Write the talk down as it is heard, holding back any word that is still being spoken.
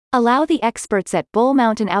Allow the experts at Bull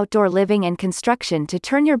Mountain Outdoor Living and Construction to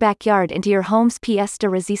turn your backyard into your home's pièce de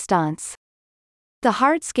résistance. The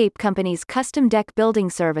Hardscape Company's custom deck building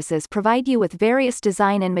services provide you with various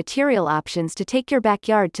design and material options to take your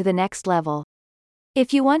backyard to the next level.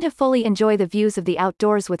 If you want to fully enjoy the views of the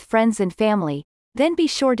outdoors with friends and family, then be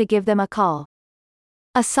sure to give them a call.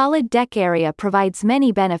 A solid deck area provides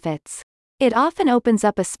many benefits. It often opens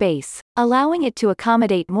up a space, allowing it to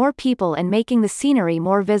accommodate more people and making the scenery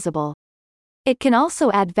more visible. It can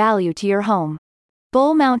also add value to your home.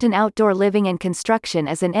 Bull Mountain Outdoor Living and Construction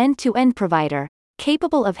is an end-to-end provider,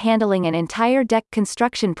 capable of handling an entire deck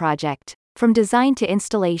construction project, from design to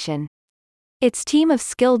installation. Its team of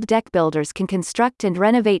skilled deck builders can construct and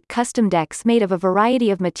renovate custom decks made of a variety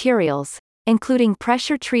of materials, including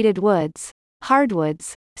pressure-treated woods,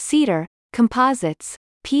 hardwoods, cedar, composites,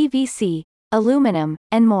 PVC, aluminum,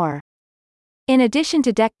 and more. In addition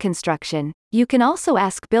to deck construction, you can also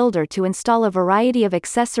ask Builder to install a variety of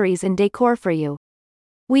accessories and decor for you.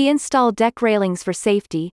 We install deck railings for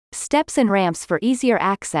safety, steps and ramps for easier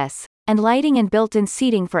access, and lighting and built-in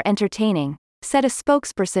seating for entertaining, said a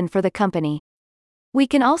spokesperson for the company. We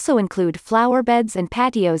can also include flower beds and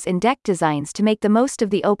patios in deck designs to make the most of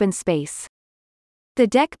the open space. The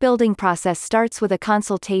deck building process starts with a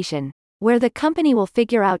consultation, where the company will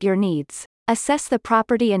figure out your needs, assess the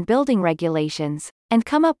property and building regulations, and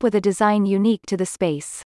come up with a design unique to the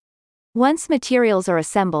space. Once materials are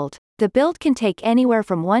assembled, the build can take anywhere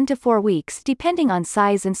from 1 to 4 weeks depending on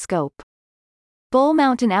size and scope. Bull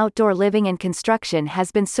Mountain Outdoor Living and Construction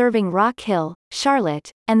has been serving Rock Hill,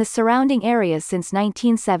 Charlotte, and the surrounding areas since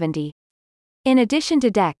 1970. In addition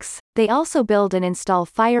to decks, they also build and install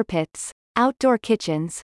fire pits, outdoor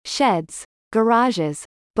kitchens, sheds, garages,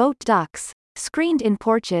 boat docks, screened-in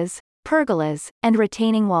porches, pergolas, and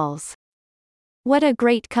retaining walls. What a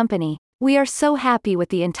great company! We are so happy with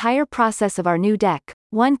the entire process of our new deck,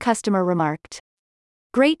 one customer remarked.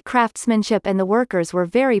 Great craftsmanship and the workers were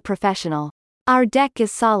very professional. Our deck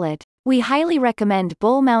is solid. We highly recommend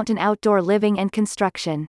Bull Mountain Outdoor Living and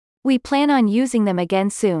Construction. We plan on using them again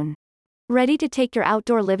soon. Ready to take your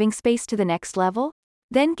outdoor living space to the next level?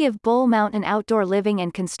 Then give Bull Mountain Outdoor Living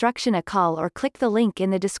and Construction a call or click the link in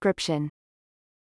the description.